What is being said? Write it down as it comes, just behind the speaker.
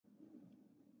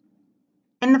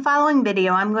In the following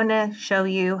video, I'm going to show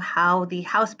you how the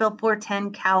House Bill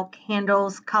 410 Calc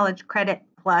handles College Credit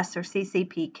Plus or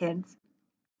CCP kids.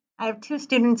 I have two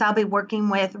students I'll be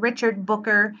working with, Richard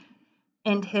Booker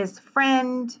and his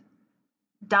friend,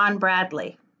 Don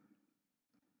Bradley.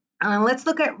 Let's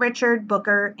look at Richard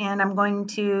Booker, and I'm going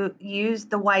to use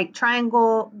the white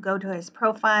triangle, go to his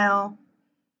profile,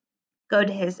 go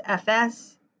to his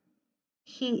FS.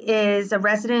 He is a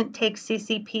resident, takes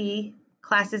CCP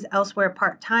classes elsewhere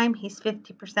part-time. He's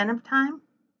 50% of time.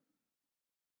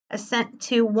 Ascent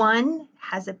to 1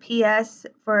 has a PS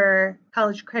for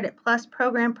College Credit Plus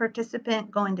program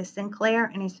participant going to Sinclair,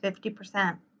 and he's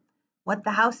 50%. What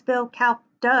the House Bill Calc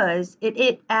does,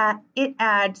 it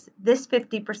adds this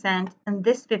 50% and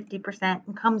this 50%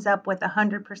 and comes up with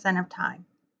 100% of time.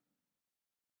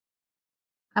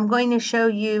 I'm going to show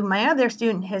you my other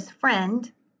student, his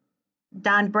friend,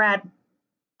 Donald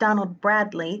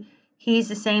Bradley. He's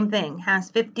the same thing,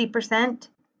 has 50%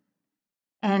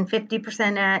 and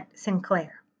 50% at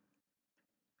Sinclair.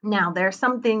 Now, there's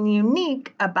something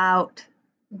unique about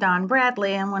Don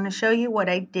Bradley. I want to show you what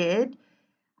I did.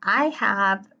 I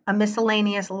have a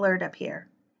miscellaneous alert up here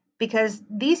because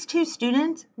these two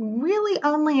students really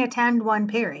only attend one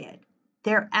period.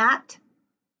 They're at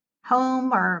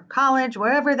home or college,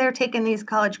 wherever they're taking these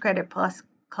College Credit Plus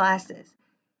classes.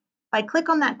 If I click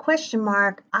on that question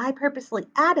mark, I purposely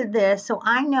added this so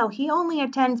I know he only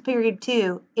attends period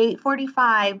 2,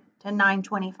 8:45 to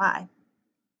 9:25.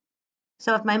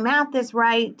 So if my math is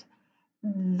right,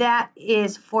 that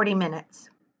is 40 minutes.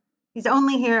 He's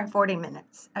only here 40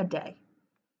 minutes a day.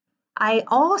 I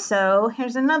also,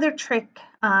 here's another trick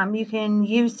you can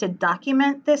use to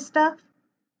document this stuff.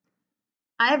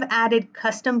 I've added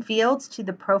custom fields to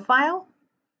the profile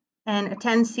and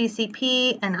attend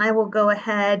CCP, and I will go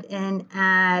ahead and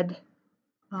add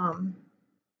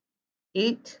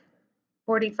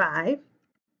 8:45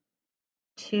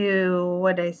 to,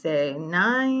 what did I say,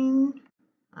 9,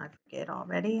 I forget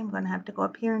already, I'm going to have to go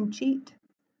up here and cheat.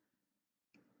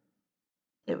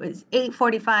 It was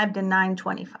 8:45 to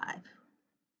 9:25.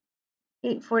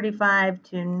 8:45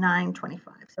 to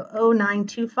 9:25, so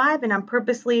 0925, and I'm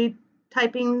purposely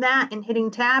typing that and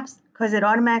hitting tabs because it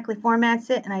automatically formats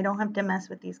it and I don't have to mess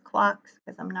with these clocks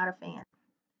because I'm not a fan.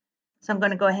 So I'm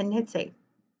going to go ahead and hit save.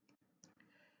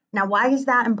 Now, why is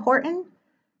that important?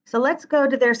 So let's go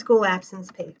to their school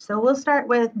absence page. So we'll start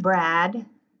with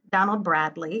Donald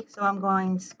Bradley. So I'm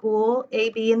going school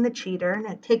AB in the cheater, and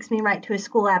it takes me right to his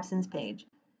school absence page.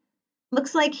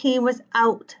 Looks like he was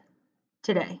out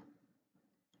today.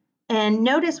 And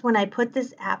notice when I put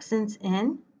this absence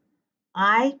in,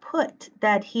 I put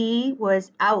that he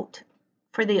was out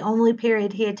for the only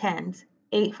period he attends,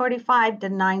 8:45 to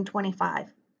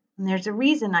 9:25. And there's a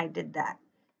reason I did that.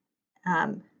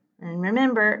 And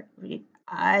remember,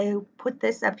 I put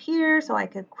this up here so I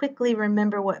could quickly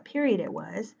remember what period it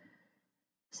was.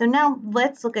 So now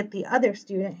let's look at the other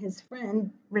student, his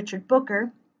friend, Richard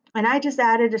Booker. And I just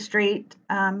added a straight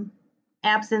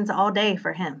absence all day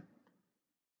for him.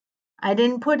 I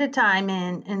didn't put a time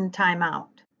in and time out.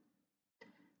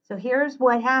 So here's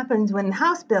what happens when the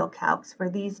House Bill calcs for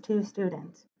these two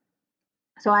students.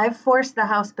 So I've forced the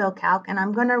House Bill calc, and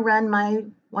I'm going to run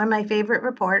one of my favorite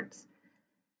reports.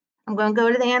 I'm going to go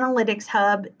to the Analytics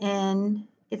Hub, and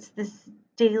it's this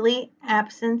daily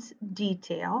absence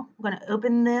detail. I'm going to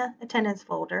open the attendance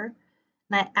folder,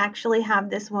 and I actually have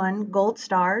this one gold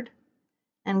starred.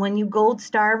 And when you gold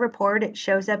star report, it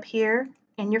shows up here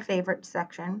in your favorites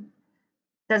section.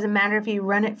 Doesn't matter if you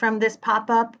run it from this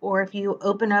pop-up or if you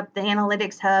open up the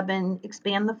Analytics Hub and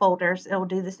expand the folders, it'll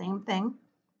do the same thing.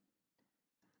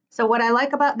 So what I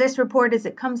like about this report is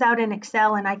it comes out in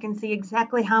Excel, and I can see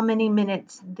exactly how many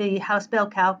minutes the House Bill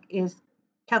Calc is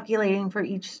calculating for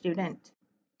each student.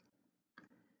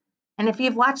 And if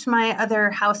you've watched my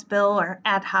other House Bill or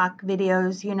ad hoc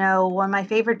videos, you know one of my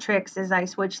favorite tricks is I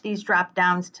switch these drop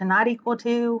downs to not equal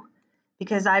to,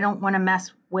 because I don't want to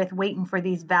mess with waiting for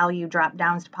these value drop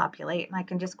downs to populate. And I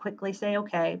can just quickly say,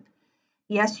 okay,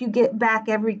 yes, you get back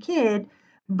every kid,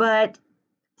 but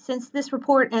since this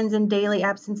report ends in daily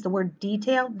absence, the word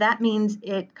detail, that means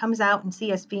it comes out in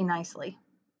CSV nicely.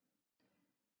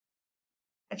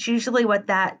 That's usually what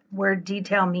that word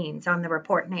detail means on the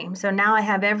report name. So now I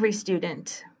have every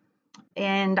student,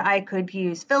 and I could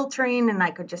use filtering, and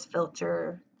I could just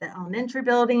filter the elementary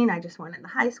building. I just wanted the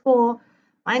high school.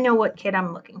 I know what kid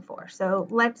I'm looking for. So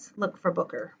let's look for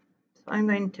Booker. So I'm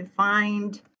going to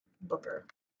find Booker.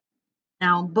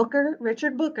 Now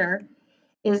Richard Booker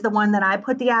is the one that I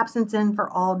put the absence in for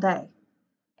all day.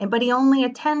 But he only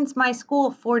attends my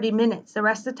school 40 minutes. The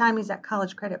rest of the time he's at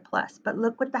College Credit Plus. But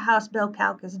look what the House Bill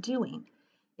Calc is doing.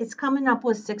 it's coming up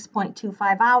with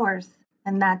 6.25 hours.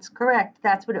 And that's correct.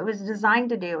 That's what it was designed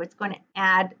to do. It's going to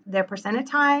add their percent of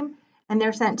time and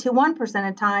their sent to 1%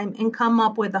 of time and come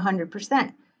up with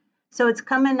 100%. So it's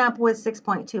coming up with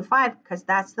 6.25 because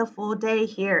that's the full day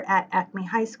here at Acme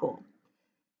High School.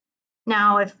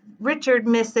 Now, if Richard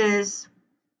misses,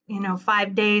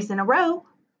 5 days in a row,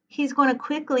 he's going to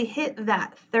quickly hit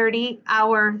that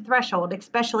 30-hour threshold,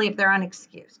 especially if they're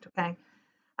unexcused, okay?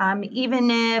 Even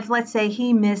if, let's say,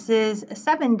 he misses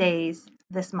 7 days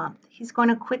this month, he's going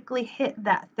to quickly hit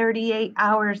that 38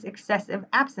 hours excessive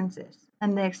absences,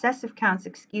 and the excessive counts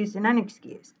excused and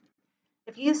unexcused.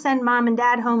 If you send mom and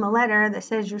dad home a letter that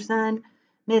says your son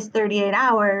missed 38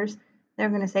 hours, they're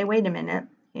going to say, wait a minute,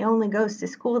 he only goes to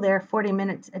school there 40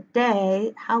 minutes a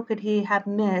day. How could he have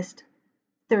missed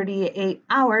 38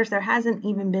 hours? There hasn't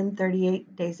even been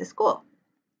 38 days of school.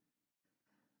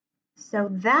 So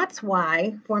that's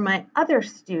why for my other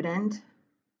student,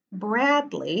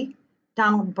 Bradley,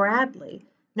 Donald Bradley,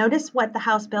 notice what the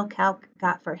House Bill Calc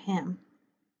got for him.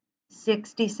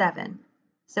 67.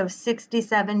 So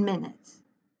 67 minutes.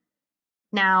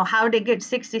 Now, how to get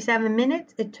 67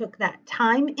 minutes? It took that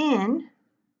time in,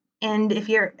 and if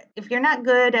you're not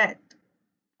good at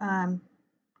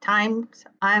times,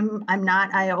 I'm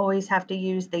not. I always have to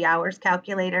use the hours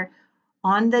calculator.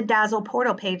 On the Dazzle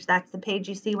portal page, that's the page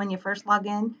you see when you first log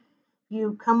in.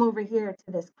 You come over here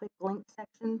to this quick link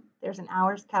section. There's an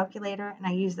hours calculator, and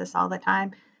I use this all the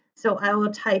time. So I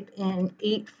will type in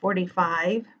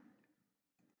 8:45.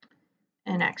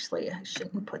 And actually, I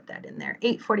shouldn't put that in there.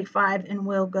 8:45, and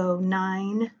we'll go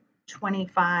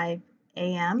 9:25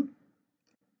 a.m.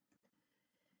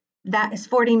 That is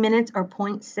 40 minutes or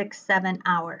 0.67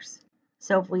 hours.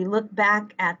 So if we look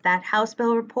back at that House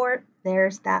Bill report,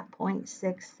 there's that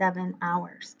 0.67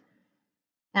 hours.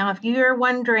 Now, if you're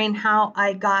wondering how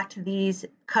I got these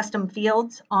custom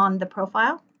fields on the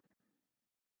profile,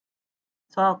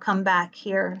 so I'll come back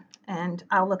here and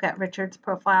I'll look at Richard's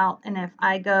profile, and if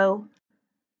I go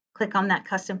click on that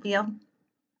custom field,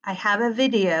 I have a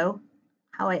video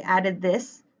how I added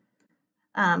this.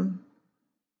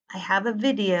 I have a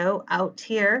video out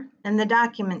here in the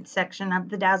document section of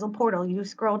the Dazzle portal. You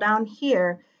scroll down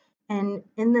here, and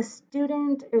in the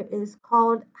student, it is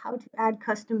called How to Add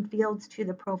Custom Fields to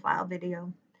the Profile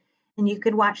video. And you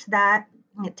could watch that.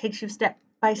 It takes you step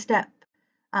by step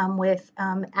with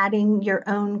adding your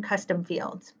own custom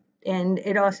fields. And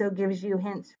it also gives you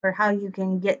hints for how you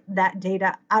can get that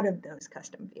data out of those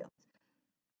custom fields.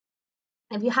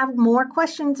 If you have more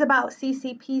questions about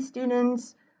CCP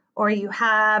students, or you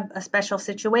have a special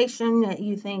situation that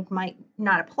you think might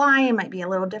not apply and might be a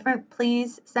little different,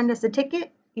 please send us a ticket.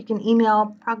 You can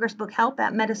email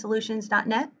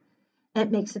ProgressBookHelp@metasolutions.net. It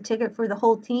makes a ticket for the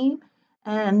whole team,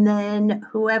 and then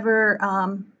whoever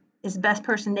is the best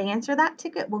person to answer that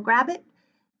ticket will grab it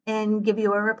and give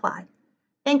you a reply.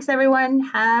 Thanks, everyone.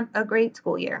 Have a great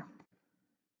school year.